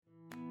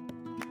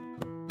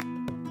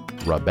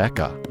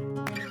Rebekah.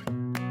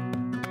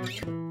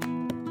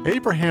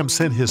 Abraham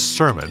sent his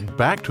servant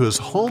back to his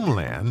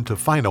homeland to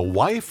find a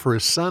wife for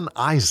his son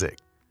Isaac.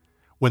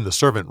 When the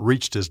servant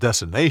reached his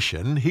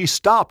destination, he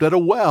stopped at a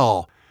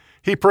well.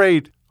 He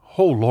prayed,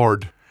 "Oh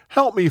Lord,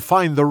 help me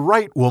find the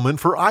right woman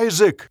for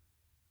Isaac."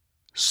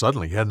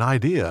 Suddenly he had an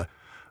idea.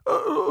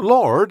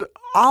 "Lord,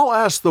 I'll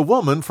ask the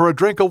woman for a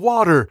drink of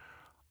water.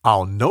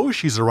 I'll know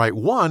she's the right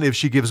one if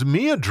she gives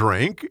me a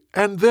drink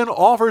and then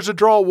offers to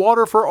draw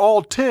water for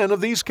all 10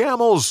 of these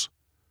camels."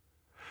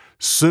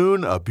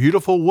 Soon a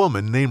beautiful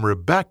woman named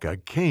Rebekah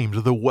came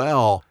to the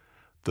well.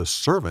 The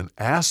servant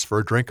asked for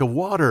a drink of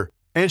water,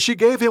 and she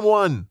gave him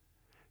one.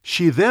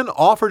 She then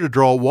offered to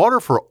draw water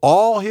for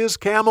all his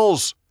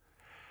camels.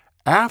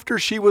 After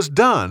she was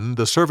done,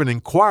 the servant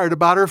inquired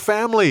about her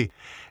family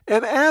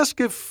and asked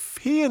if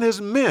he and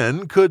his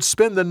men could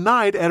spend the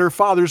night at her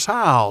father's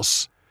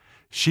house.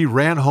 She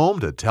ran home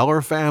to tell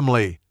her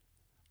family.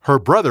 Her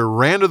brother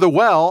ran to the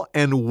well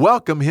and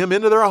welcomed him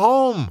into their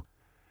home.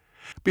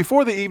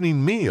 Before the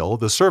evening meal,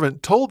 the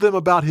servant told them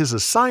about his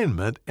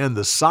assignment and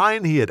the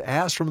sign he had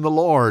asked from the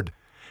Lord.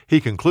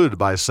 He concluded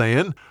by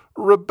saying,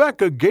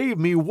 "Rebekah gave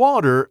me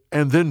water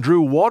and then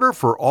drew water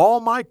for all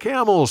my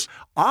camels.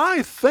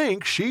 I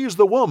think she's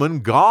the woman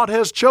God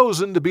has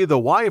chosen to be the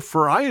wife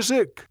for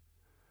Isaac."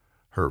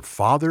 Her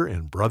father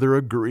and brother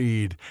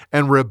agreed,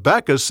 and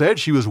Rebekah said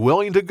she was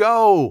willing to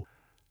go.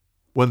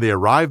 When they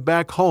arrived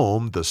back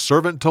home, the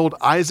servant told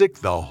Isaac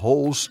the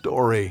whole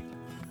story.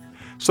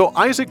 So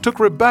Isaac took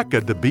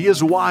Rebekah to be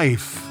his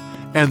wife,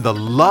 and the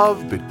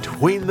love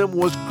between them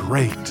was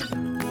great.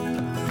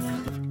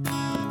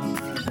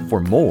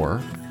 For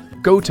more,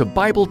 go to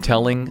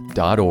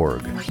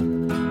BibleTelling.org.